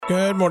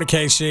Good morning,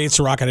 KC. It's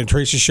the Rocket and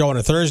Teresa show on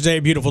a Thursday.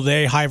 Beautiful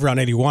day. High of around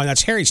 81.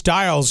 That's Harry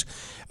Styles.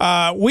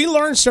 We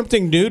learned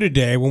something new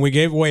today when we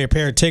gave away a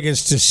pair of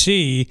tickets to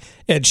see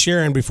Ed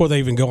Sheeran before they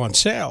even go on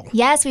sale.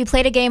 Yes, we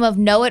played a game of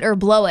Know It or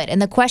Blow It.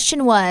 And the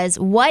question was,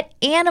 what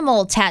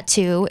animal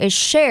tattoo is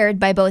shared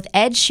by both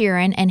Ed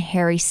Sheeran and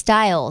Harry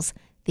Styles?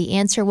 The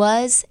answer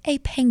was a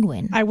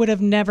penguin. I would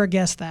have never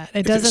guessed that.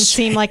 It doesn't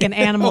seem like an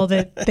animal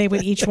that they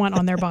would each want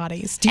on their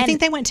bodies. Do you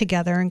think they went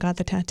together and got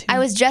the tattoo? I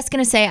was just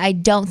going to say, I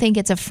don't think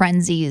it's a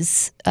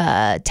Frenzies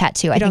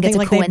tattoo. I think it's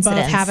a coincidence.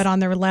 They both have it on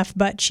their left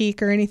butt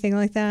cheek or anything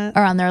like that?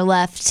 Or on their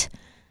left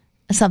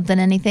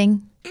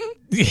anything.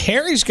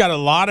 Harry's got a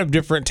lot of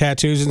different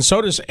tattoos, and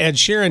so does Ed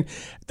Sheeran.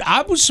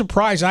 I was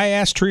surprised. I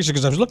asked Teresa,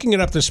 because I was looking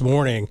it up this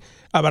morning,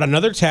 about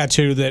another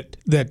tattoo that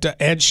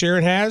Ed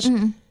Sheeran has.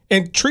 Mm-hmm.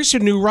 And Teresa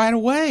knew right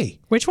away.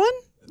 Which one?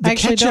 The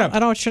ketchup.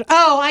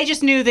 I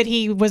just knew that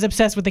he was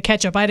obsessed with the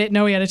ketchup. I didn't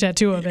know he had a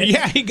tattoo of it.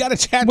 Yeah, he got a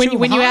tattoo.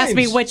 When you asked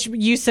me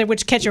you said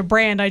which ketchup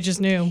brand, I just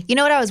knew. You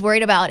know what I was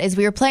worried about is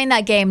we were playing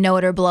that game, Know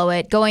It or Blow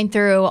It, going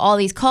through all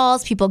these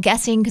calls, people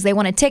guessing because they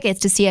wanted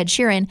tickets to see Ed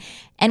Sheeran.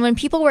 And when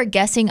people were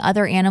guessing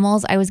other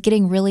animals, I was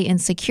getting really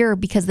insecure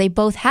because they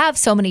both have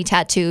so many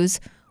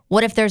tattoos.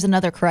 What if there's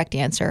another correct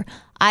answer?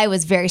 I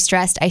was very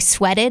stressed. I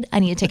sweated. I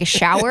need to take a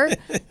shower.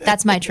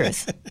 That's my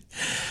truth.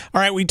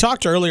 All right. We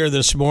talked earlier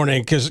this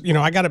morning because,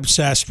 I got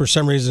obsessed for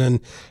some reason.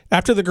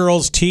 After the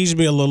girls teased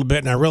me a little bit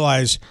and I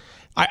realized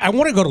I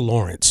want to go to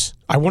Lawrence.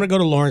 I want to go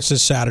to Lawrence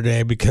this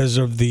Saturday because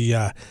of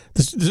the...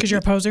 Because you're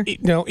a poser?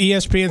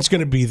 ESPN's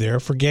going to be there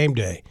for game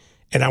day.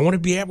 And I want to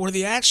be at where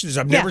the action is.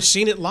 I've never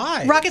seen it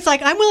live. Rocket's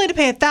like, I'm willing to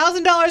pay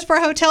 $1,000 for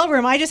a hotel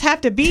room. I just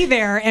have to be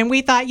there. And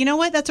we thought, you know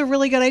what? That's a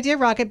really good idea,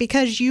 Rocket,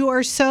 because you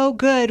are so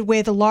good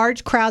with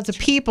large crowds of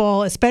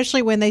people,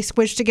 especially when they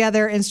squish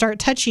together and start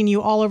touching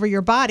you all over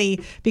your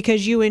body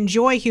because you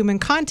enjoy human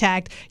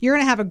contact. You're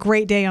going to have a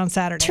great day on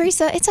Saturday.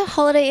 Teresa, it's a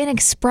Holiday Inn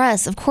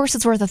Express. Of course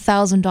it's worth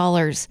 $1,000.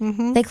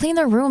 Mm-hmm. They clean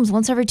their rooms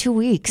once every 2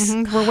 weeks.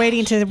 Mm-hmm. We're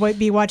waiting to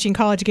be watching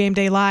College Game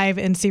Day live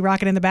and see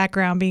Rocket in the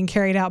background being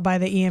carried out by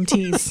the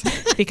EMTs.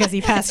 Because he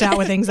passed out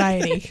with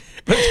anxiety.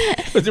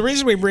 But the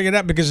reason we bring it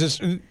up,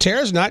 because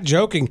Tara's not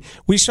joking.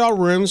 We saw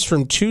rooms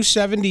from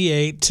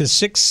 $278 to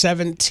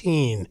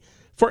 $617.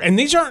 And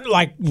these aren't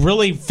like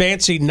really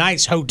fancy,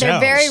 nice hotels. They're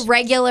very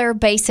regular,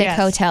 basic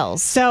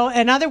hotels. So,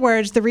 in other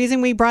words, the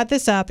reason we brought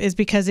this up is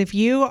because if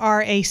you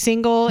are a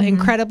single,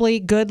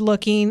 incredibly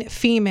good-looking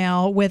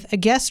female with a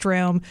guest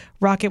room,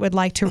 Rocket would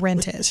like to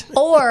rent it.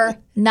 Or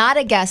not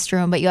a guest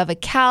room, but you have a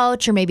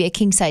couch or maybe a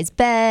king-size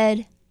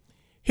bed.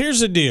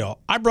 Here's the deal.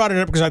 I brought it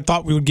up because I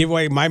thought we would give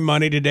away my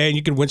money today and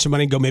you could win some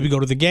money and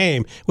go to the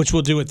game, which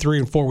we'll do at 3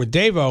 and 4 with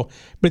Davo.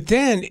 But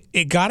then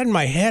it got in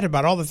my head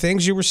about all the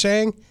things you were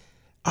saying.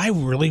 I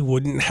really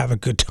wouldn't have a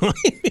good time.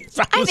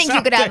 I think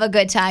you could have a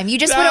good time. You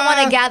just wouldn't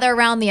want to gather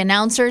around the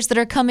announcers that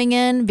are coming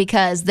in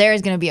because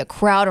there's going to be a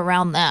crowd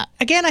around that.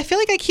 Again, I feel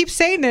like I keep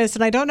saying this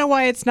and I don't know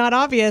why it's not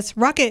obvious.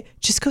 Rocket,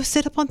 just go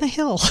sit up on the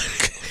hill.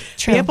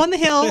 Be up on the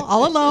hill,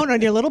 all alone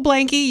on your little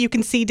blankie. You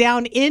can see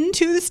down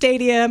into the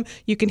stadium.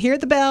 You can hear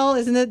the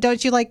bell.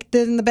 Don't you like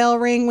the bell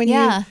ring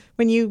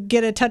when you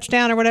get a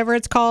touchdown or whatever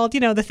it's called?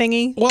 You know, the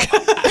thingy. Well,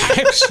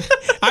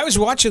 I was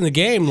watching the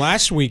game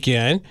last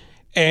weekend.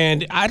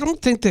 And I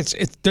don't think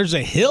there's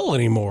a hill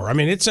anymore. I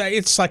mean,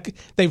 it's like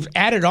they've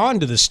added on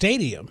to the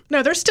stadium.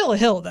 No, there's still a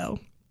hill, though.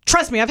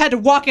 Trust me, I've had to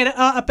walk it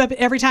up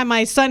every time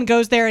my son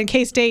goes there and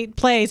K-State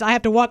plays. I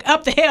have to walk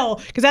up the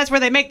hill because that's where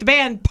they make the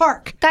band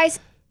park. Guys,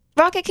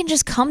 Rocket can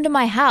just come to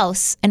my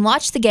house and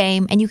watch the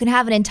game, and you can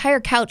have an entire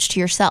couch to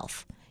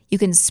yourself. You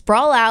can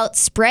sprawl out,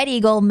 spread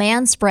eagle,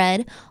 man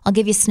spread. I'll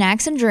give you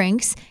snacks and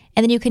drinks.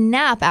 And then you can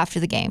nap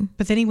after the game.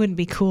 But then he wouldn't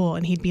be cool,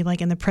 and he'd be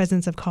like in the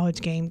presence of College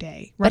Game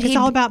Day. Right? It's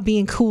all about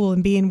being cool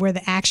and being where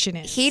the action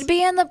is. He'd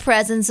be in the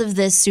presence of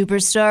this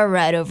superstar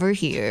right over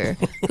here.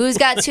 Who's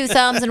got 2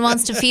 thumbs and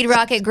wants to feed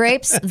Rocket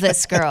grapes?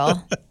 This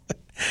girl.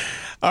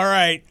 All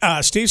right.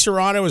 Steve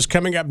Serrano is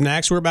coming up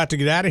next. We're about to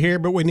get out of here,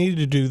 but we needed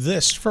to do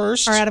this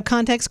first. Our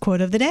out-of-context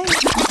quote of the day.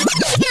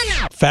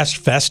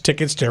 Fest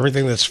tickets to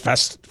everything that's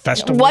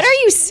festival. What are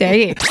you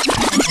saying?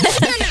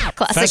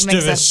 Classic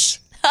Festivus.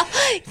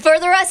 For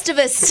the rest of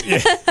us.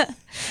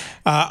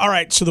 All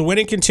right, so the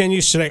winning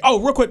continues today. Oh,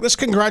 real quick, let's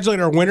congratulate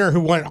our winner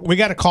who won. We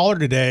got a caller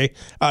today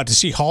to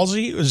see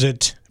Halsey. Was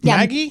it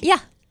Maggie? Yeah.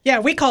 Yeah,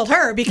 we called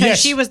her because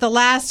she was the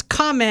last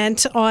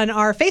comment on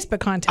our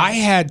Facebook contest. I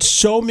had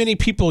so many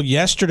people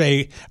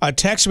yesterday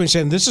text me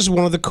saying, this is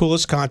one of the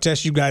coolest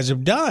contests you guys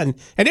have done.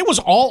 And it was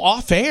all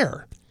off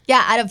air.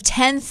 Yeah, out of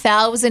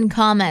 10,000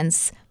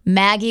 comments,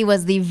 Maggie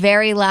was the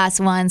very last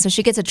one, so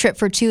she gets a trip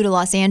for 2 to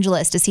Los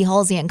Angeles to see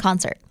Halsey in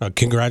concert.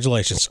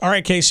 Congratulations. All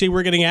right, Casey,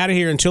 we're getting out of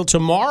here. Until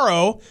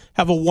tomorrow,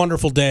 have a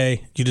wonderful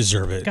day. You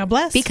deserve it. God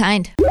bless. Be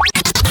kind.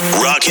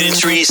 Rocket and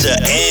Teresa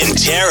and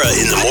Tara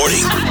in the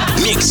morning.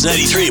 Mix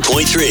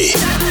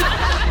 93.3.